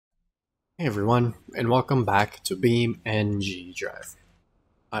Hey everyone, and welcome back to BeamNG.drive.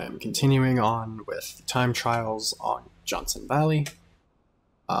 I am continuing on with the time trials on Johnson Valley.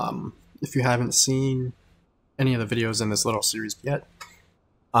 If you haven't seen any of the videos in this little series yet,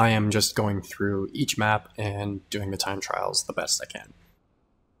 I am just going through each map and doing the time trials the best I can.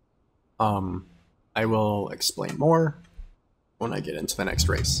 I will explain more when I get into the next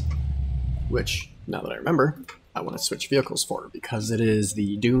race, which, now that I remember, I want to switch vehicles for, because it is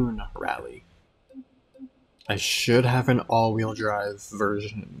the Dune Rally. I should have an all-wheel drive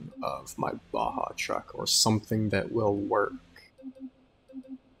version of my Baja truck or something that will work.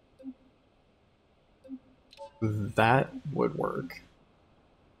 That would work.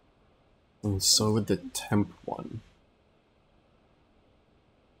 And so would the temp one.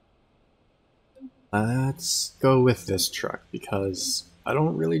 Let's go with this truck because I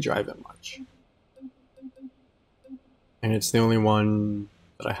don't really drive it much. And it's the only one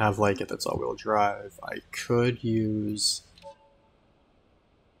that I have like it that's all-wheel drive. I could use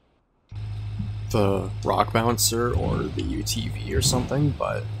the Rock Bouncer or the UTV or something,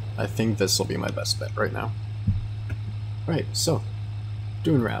 but I think this will be my best bet right now. Right, so,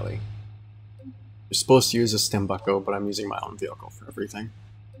 Dune Rally. You're supposed to use a stem bucko, but I'm using my own vehicle for everything.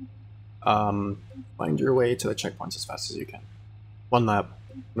 Find your way to the checkpoints as fast as you can. One lap,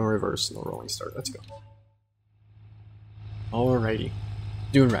 no reverse, no rolling start, let's go. Alrighty.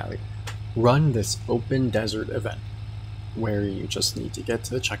 Dune Rally. Run this open desert event, where you just need to get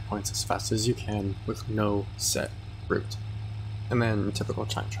to the checkpoints as fast as you can with no set route. And then typical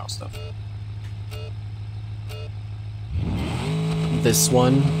time trial stuff. This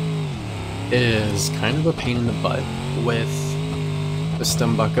one is kind of a pain in the butt with the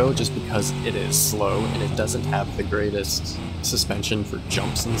stem bucko just because it is slow and it doesn't have the greatest suspension for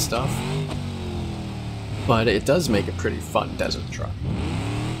jumps and stuff. But it does make a pretty fun desert truck.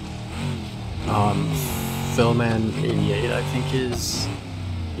 Philman88, I think his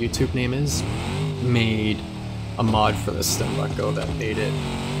YouTube name is, made a mod for the stem bucko that made it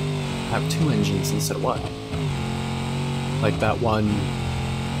have two engines instead of one. Like that one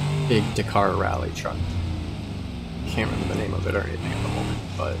big Dakar rally truck. Can't remember the name of it or anything at the moment,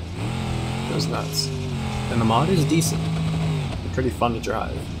 but it was nuts. And the mod is decent. It's pretty fun to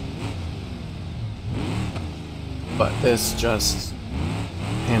drive. But this just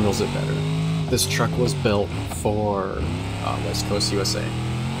handles it better. This truck was built for West Coast USA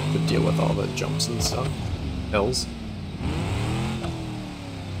to deal with all the jumps and stuff, hills.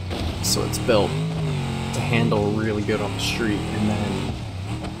 So it's built to handle really good on the street and then,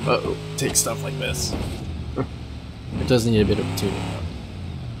 take stuff like this. It does need a bit of tuning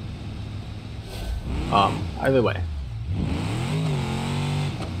though. Either way,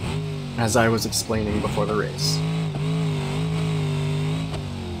 as I was explaining before the race,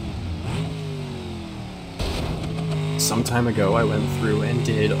 some time ago I went through and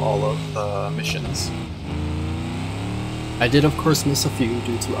did all of the missions. I did of course miss a few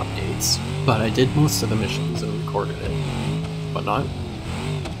due to updates, but I did most of the missions and recorded it, whatnot.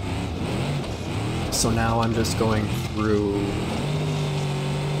 So now I'm just going through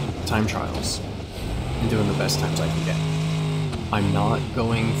time trials and doing the best times I can get. I'm not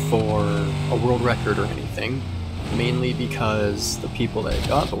going for a world record or anything, mainly because the people that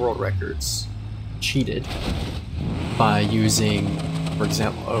got the world records cheated by using, for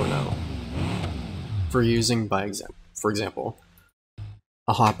example, for example,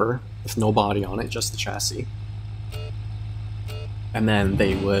 a hopper with no body on it, just the chassis. And then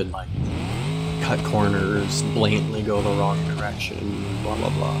they would like cut corners, blatantly go the wrong direction, blah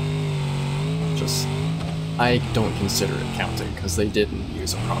blah blah. Just, I don't consider it counting because they didn't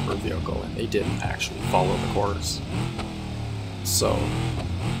use a proper vehicle and they didn't actually follow the course. So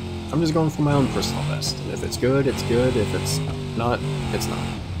I'm just going for my own personal best, and if it's good, it's good, if it's not, it's not.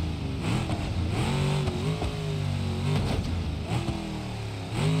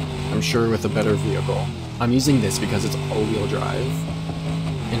 I'm sure with a better vehicle. I'm using this because it's all-wheel drive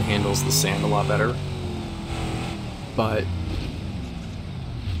and handles the sand a lot better, but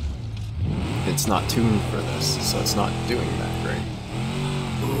it's not tuned for this, so it's not doing that great.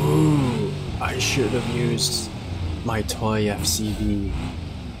 Ooh, I should have used my toy FCV.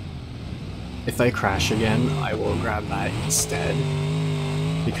 If I crash again, I will grab that instead,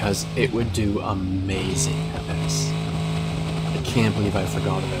 because it would do amazing at this. I can't believe I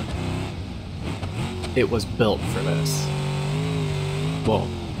forgot about it. It was built for this. Well,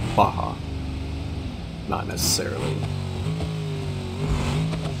 Baja. Not necessarily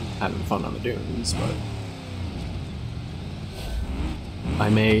having fun on the dunes, but I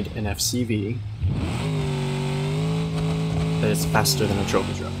made an FCV that is faster than a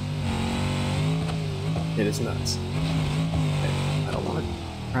trophy truck. It is nuts. Okay, I don't want to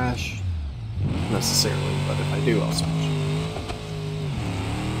crash necessarily, but if I do, I'll switch.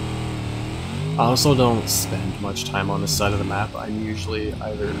 I also don't spend much time on this side of the map. I'm usually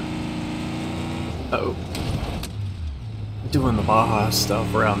either doing the Baja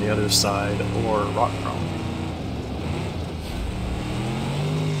stuff around the other side or rock crawling.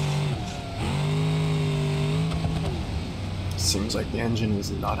 Seems like the engine is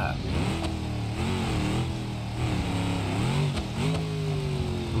not happy.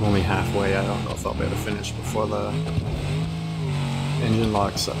 I'm only halfway. I don't know if I'll be able to finish before the engine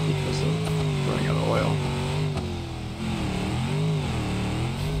locks up because of running out of oil.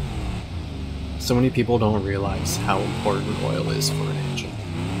 So many people don't realize how important oil is for an engine.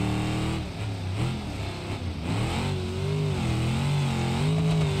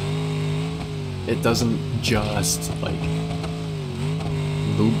 It doesn't just, like,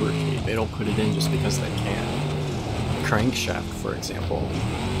 lubricate. They don't put it in just because they can. The crankshaft, for example,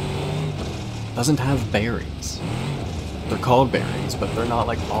 doesn't have bearings. They're called bearings, but they're not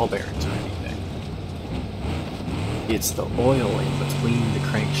like ball bearings or anything. It's the oil in between the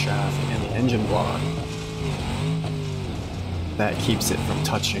crankshaft and the engine block that keeps it from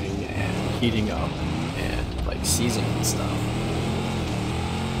touching and heating up and like seizing and stuff.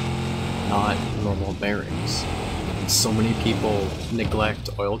 Not normal bearings. And so many people neglect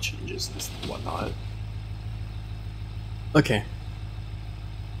oil changes and whatnot. Okay.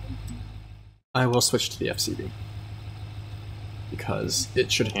 I will switch to the FCV because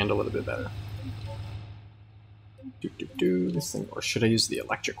it should handle it a bit better. This thing, or should I use the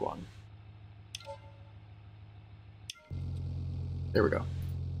electric one? There we go.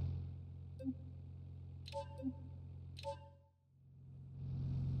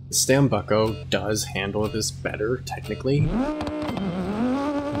 The Stambucco does handle this better, technically,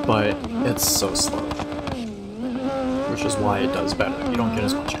 but it's so slow. Which is why it does better. You don't get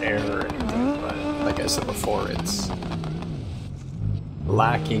as much air or anything, but like I said before, it's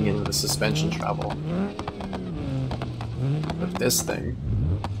lacking in the suspension travel. But this thing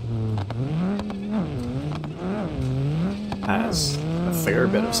has a fair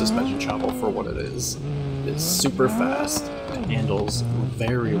bit of suspension travel for what it is. It's super fast, it handles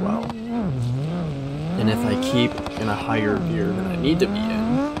very well, and if I keep in a higher gear than I need to be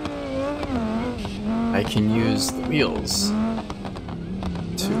in, I can use the wheels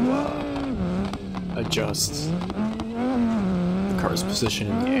to adjust the car's position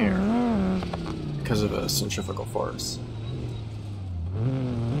in the air because of a centrifugal force.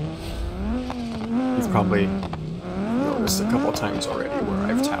 You've probably noticed a couple times already where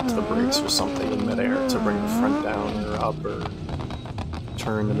I've tapped the brakes or something in midair to bring the front down or up or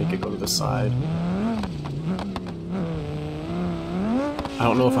turn to make it go to the side. I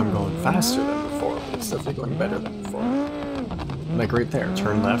don't know if I'm going faster than before, but it's definitely going better than before. Like right there,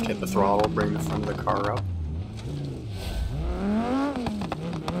 turn left, hit the throttle, bring the front of the car up.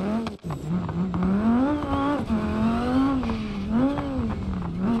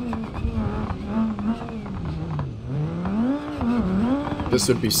 This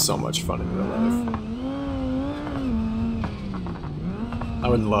would be so much fun in real life. I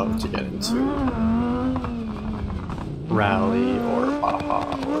would love to get into Rally or Baja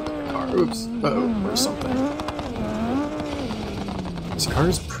or the car, or something. This car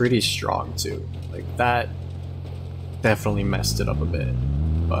is pretty strong too. Like that definitely messed it up a bit,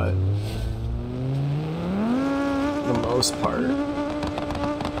 but for the most part,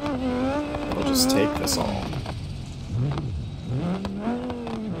 it'll just take this all.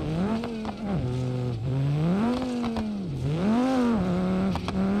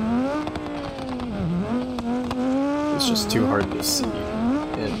 It's just too hard to see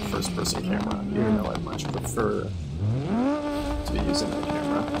in first-person camera, even though I'd much prefer to be using the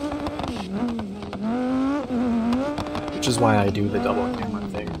camera. Which is why I do the double camera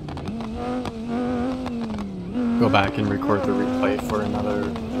thing. Go back and record the replay for another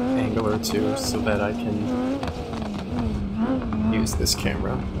angle or two so that I can use this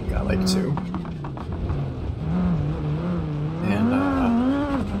camera like I like to. And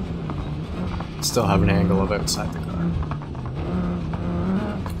still have an angle of outside the car.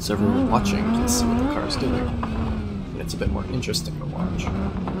 So everyone watching can see what the car's doing. And it's a bit more interesting to watch.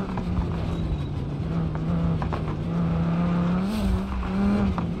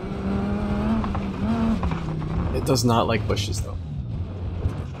 It does not like bushes though.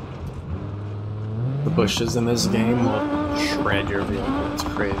 The bushes in this game will shred your vehicle, it's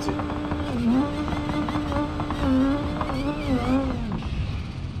crazy.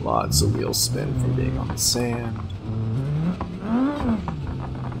 Lots of wheel spin from being on the sand.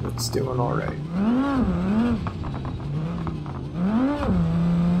 It's doing alright.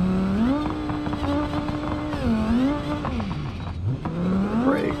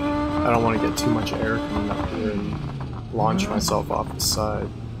 Brake. I don't want to get too much air coming up here and launch myself off the side.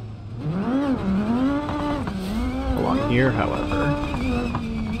 Along here, however.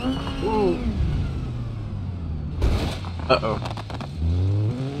 Whoa. Uh-oh.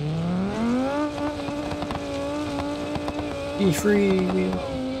 Be free,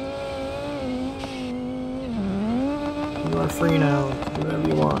 wheel. You are free now. Do whatever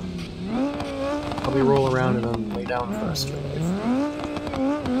you want. Probably roll around and then lay down for the rest of your life.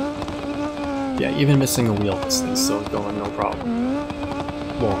 Yeah, even missing a wheel, this thing's still going no problem.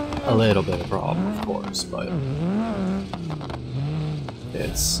 Well, a little bit of problem, of course, but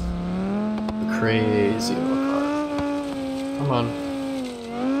it's a crazy little car. Come on.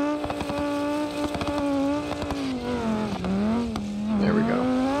 There we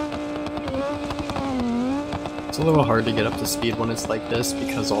go. It's a little hard to get up to speed when it's like this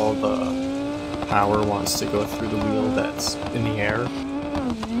because all the power wants to go through the wheel that's in the air.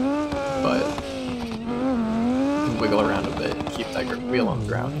 But you can wiggle around a bit and keep that wheel on the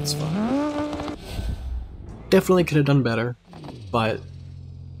ground. It's fun. Definitely could have done better, but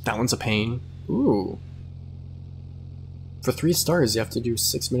that one's a pain. Ooh. For 3 stars, you have to do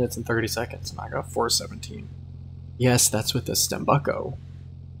 6 minutes and 30 seconds, and I got 4:17. Yes, that's with the stem bucko,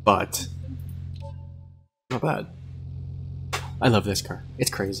 but not bad. I love this car. It's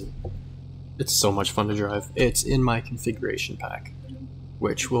crazy. It's so much fun to drive. It's in my configuration pack,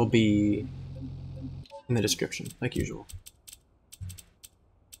 which will be in the description, like usual.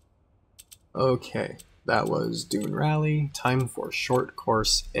 Okay, that was Dune Rally. Time for Short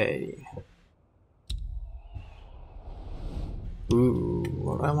Course A. Ooh,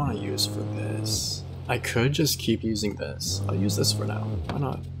 what do I want to use for this? I could just keep using this. I'll use this for now. Why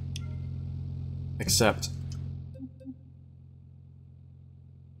not? Except...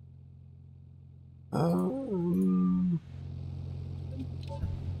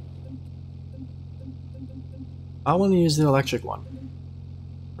 I want to use the electric one.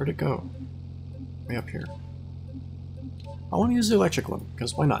 Where'd it go? Way up here. I want to use the electric one,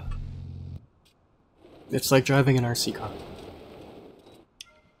 because why not? It's like driving an RC car.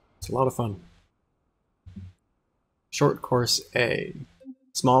 It's a lot of fun. Short course A.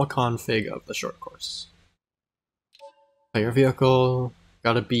 Small config of the short course. Player vehicle,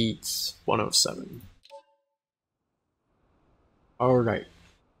 gotta beat 107. Alright.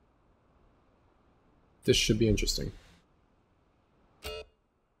 This should be interesting.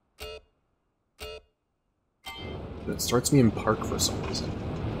 It starts me in park for some reason.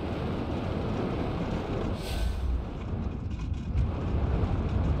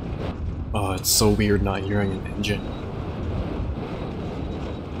 Oh, it's so weird not hearing an engine.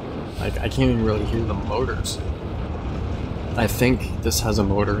 Like, I can't even really hear the motors. I think this has a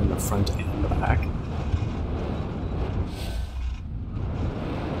motor in the front and the back.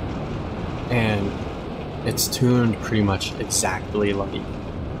 And it's tuned pretty much exactly like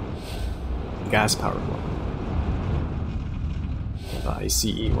the gas-powered one. The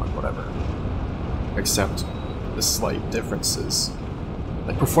ICE one, whatever. Except the slight differences.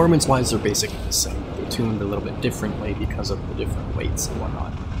 Like, performance-wise, they're basically the same. They're tuned a little bit differently because of the different weights and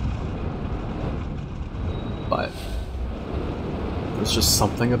whatnot. But there's just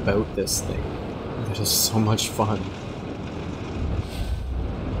something about this thing that is so much fun.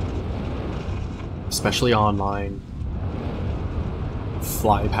 Especially online.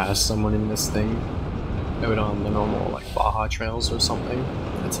 Fly past someone in this thing out on the normal like Baja trails or something.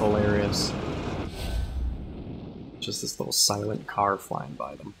 It's hilarious. Just this little silent car flying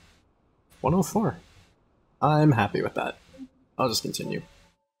by them. 104. I'm happy with that. I'll just continue.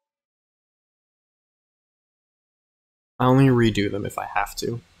 I only redo them if I have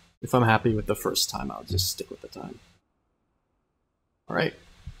to. If I'm happy with the first time, I'll just stick with the time. Alright.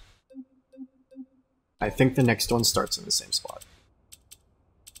 I think the next one starts in the same spot.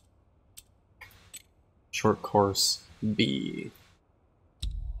 Short course B.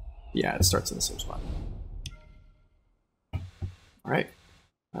 Yeah, it starts in the same spot. Alright.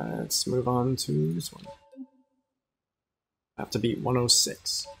 Let's move on to this one. I have to beat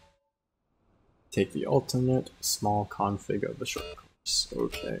 106. Take the alternate small config of the short course.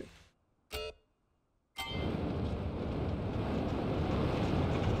 Okay.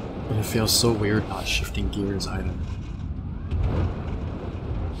 And it feels so weird not shifting gears either.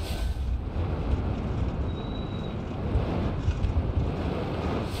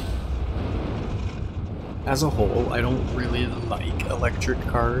 As a whole, I don't really like electric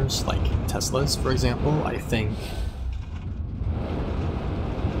cars, like Teslas, for example. I think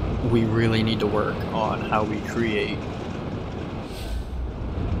we really need to work on how we create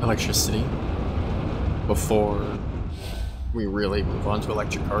electricity before we really move on to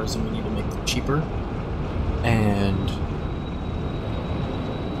electric cars, and we need to make them cheaper and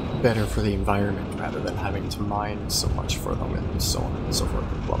better for the environment rather than having to mine so much for them and so on and so forth,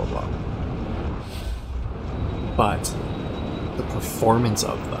 blah blah blah. But the performance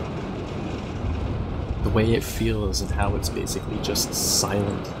of them, the way it feels and how it's basically just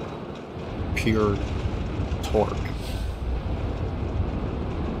silent, pure torque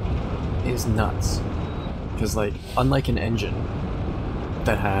is nuts. Because, like, unlike an engine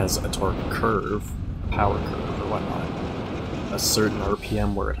that has a torque curve, a power curve or whatnot, a certain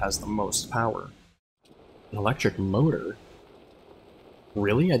RPM where it has the most power, an electric motor,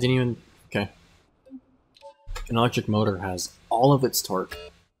 really? I didn't even... okay. An electric motor has all of its torque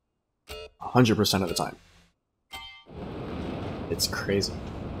 100% of the time. It's crazy.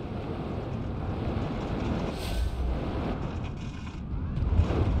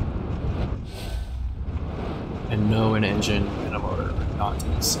 And no, an engine and a motor are not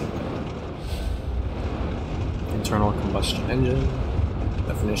the same thing. Internal combustion engine,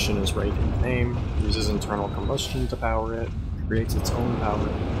 definition is right in the name, uses internal combustion to power it, creates its own power.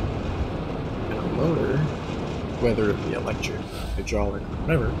 And a motor, whether it be electric, hydraulic, or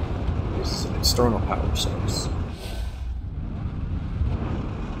whatever, uses an external power source.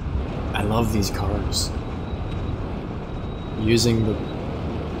 I love these cars. Using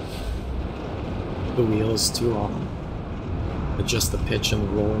the wheels too long. Adjust the pitch and the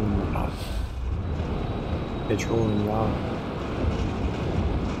rolling pitch rolling yaw.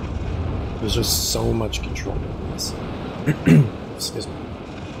 There's just so much control in this. Excuse me.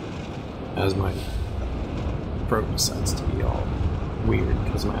 As my throat decides to be all weird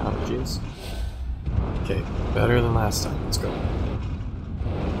because of my allergies. Okay, better than last time. Let's go.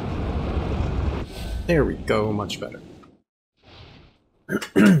 There we go, much better.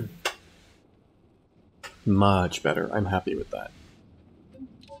 Much better. I'm happy with that.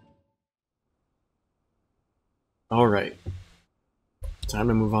 Alright. Time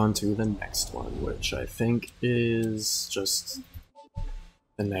to move on to the next one, which I think is just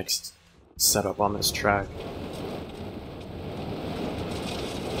the next setup on this track.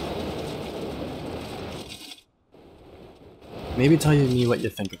 Maybe tell me what you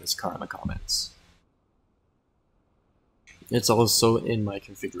think of this car in the comments. It's also in my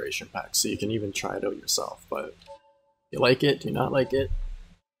configuration pack, so you can even try it out yourself, but do you like it? Do you not like it?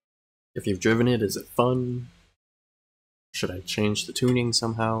 If you've driven it, is it fun? Should I change the tuning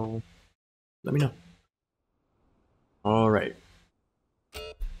somehow? Let me know. Alright.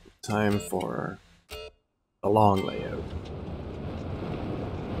 Time for a long layout.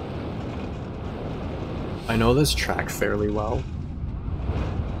 I know this track fairly well,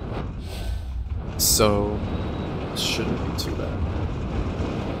 so it shouldn't be too bad.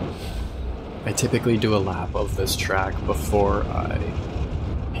 I typically do a lap of this track before I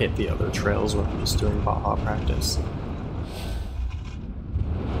hit the other trails when I'm just doing Baja practice.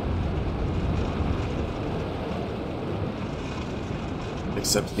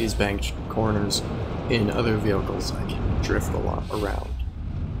 Except these banked corners in other vehicles I can drift a lot around.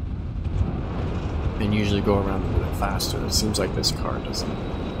 And usually go around a little bit faster. It seems like this car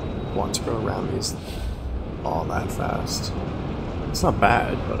doesn't want to go around these all that fast. It's not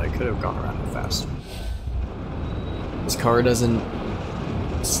bad, but I could have gone around it faster. This car doesn't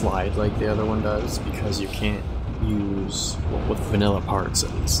slide like the other one does because you can't use, well, with vanilla parts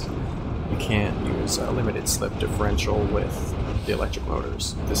at least, you can't use a limited slip differential with the electric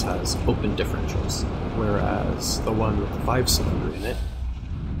motors. This has open differentials, whereas the one with the 5-cylinder in it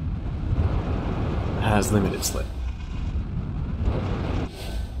has limited slip.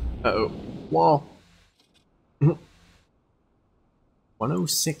 Uh-oh. Wall.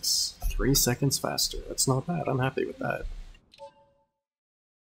 106, 3 seconds faster. That's not bad. I'm happy with that.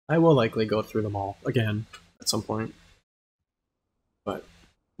 I will likely go through them all again at some point, but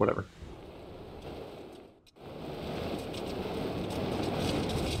whatever.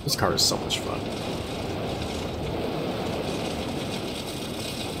 This car is so much fun.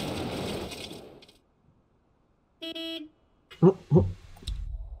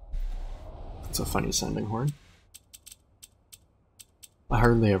 It's a funny sounding horn. I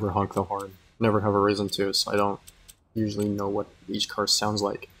hardly ever honk the horn. Never have a reason to, so I don't usually know what each car sounds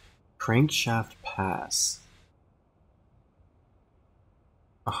like. Crankshaft Pass.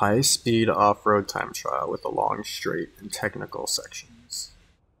 A high-speed off-road time trial with a long straight and technical sections.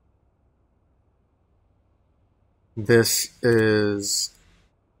 This is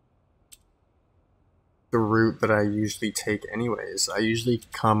the route that I usually take anyways. I usually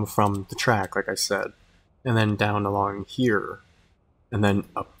come from the track, like I said, and then down along here, and then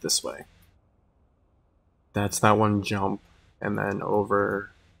up this way. That's that one jump, and then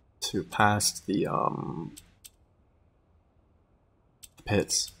over to past the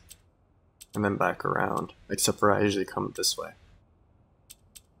pits, and then back around, except for I usually come this way.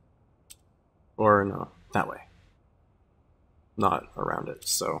 Or no, that way. Not around it,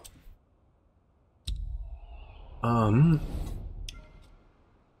 so.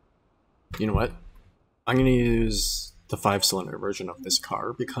 You know what? I'm gonna use the 5-cylinder version of this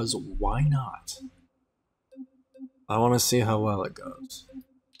car because why not? I want to see how well it goes.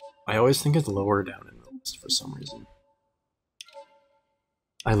 I always think it's lower down in the list for some reason.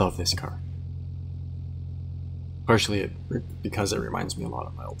 I love this car. Partially because it reminds me a lot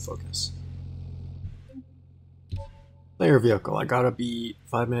of my old Focus. Player vehicle, I gotta be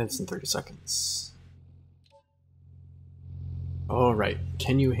 5 minutes and 30 seconds. Alright,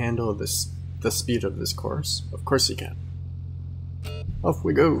 can you handle the speed of this course? Of course you can. Off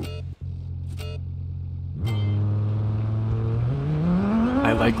we go!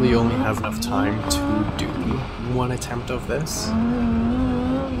 I likely only have enough time to do one attempt of this,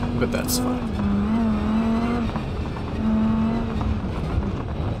 but that's fine.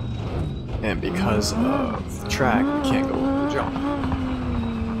 And because of the track, we can't go over the jump.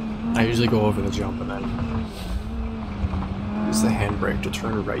 I usually go over the jump and then use the handbrake to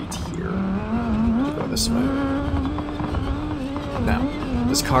turn right here to go this way. Now,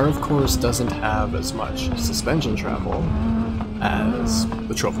 this car of course doesn't have as much suspension travel as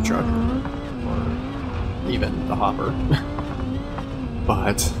the trophy truck, or even the hopper,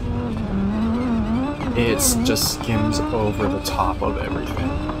 but it just skims over the top of everything.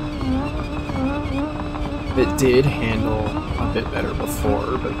 It did handle a bit better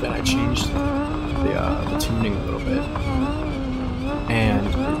before, but then I changed the tuning a little bit, and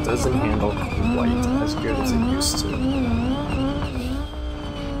it doesn't handle quite as good as it used to.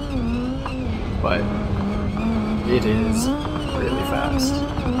 But it is really fast.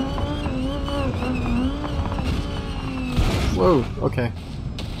 Whoa, okay.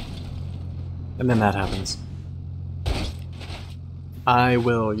 And then that happens. I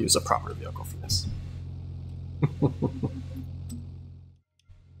will use a proper vehicle for this.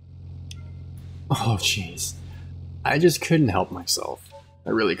 Oh jeez. I just couldn't help myself. I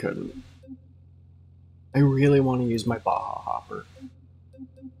really couldn't. I really want to use my Baja hopper.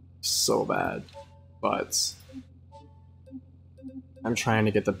 So bad. But I'm trying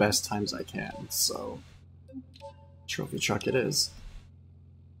to get the best times I can, so trophy truck it is.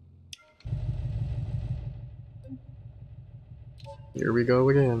 Here we go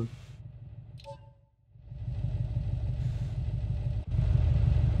again.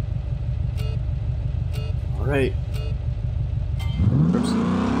 Alright. Oops. I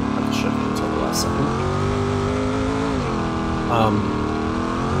have to shift until the last second.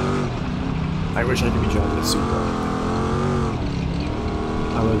 I wish I could be driving a Supra.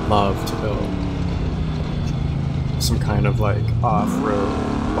 I would love to build some kind of like off-road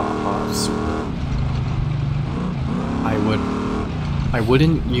Baja Supra. I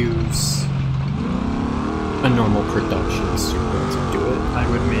wouldn't use a normal production Supra to do it. I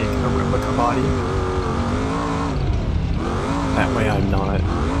would make a replica body. That way I'm not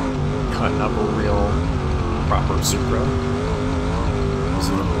cutting up a real proper Supra. Because,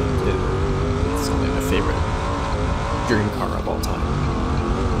 you know, it's only my favorite dream car of all time.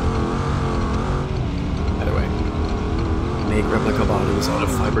 Anyway, make replica bodies out of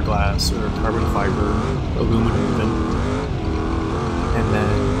fiberglass or carbon fiber, aluminum even, and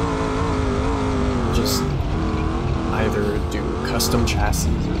then just either do custom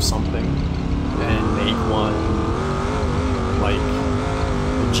chassis or something and make one like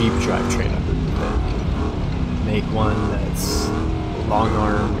a Jeep drivetrain underneath it. Make one that's long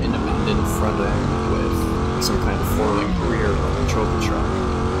arm, independent front end with some kind of 4-link rear like a trophy truck.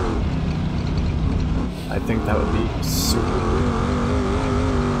 I think that would be super cool.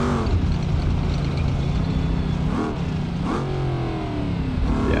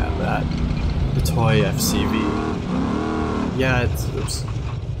 Yeah, that. The toy FCV. Yeah, it's... Oops.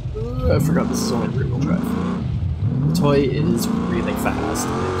 I forgot this is only rear-wheel drive. The toy is really fast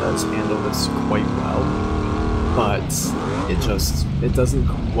and it does handle this quite well, but it doesn't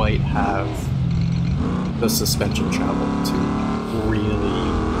quite have the suspension travel to really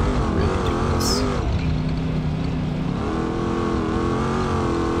do this.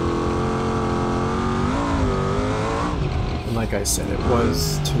 And like I said, it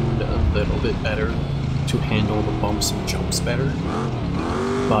was tuned a little bit better to handle the bumps and jumps better,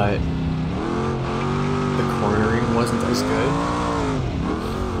 but the cornering wasn't as good,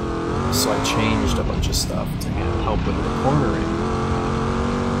 so I changed a bunch of stuff to help with the cornering,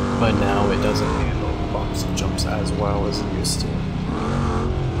 but now it doesn't handle bumps and jumps as well as it used to.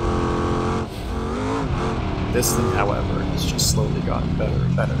 This thing, however, has just slowly gotten better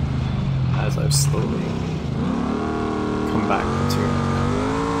and better as I've slowly come back to tuning.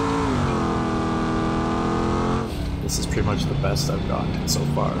 This is pretty much the best I've gotten so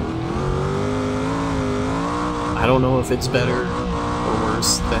far. I don't know if it's better or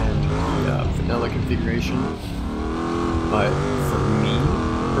worse than the vanilla configuration, but for me,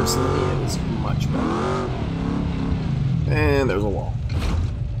 personally, it is much better. And there's a wall.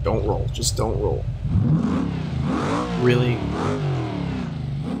 Don't roll, just don't roll. Really?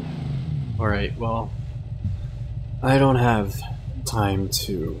 Alright, well, I don't have time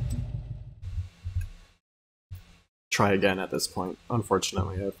to try again at this point.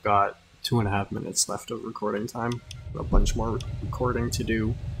 Unfortunately, I've got 2.5 minutes left of recording time. A bunch more recording to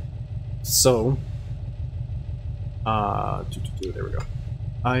do. So, there we go.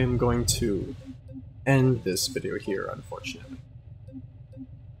 I am going to end this video here, unfortunately,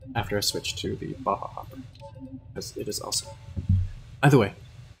 after I switch to the Baja Hopper, because it is awesome. Either way,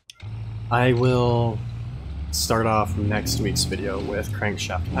 I will start off next week's video with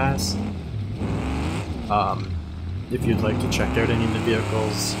Crankshaft Pass. If you'd like to check out any of the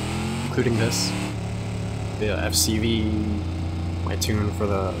vehicles, including this, the FCV, my tune for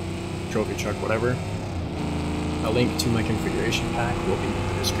the trophy truck, whatever, a link to my configuration pack will be in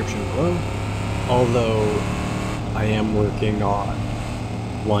the description below, although I am working on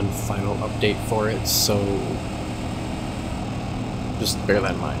one final update for it, so just bear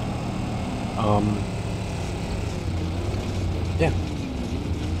that in mind. Yeah,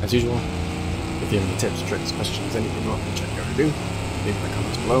 as usual, if you have any tips, tricks, questions, anything you want me to check out or do, leave in the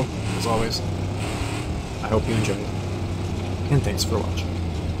comments below. As always, I hope you enjoyed, and thanks for watching.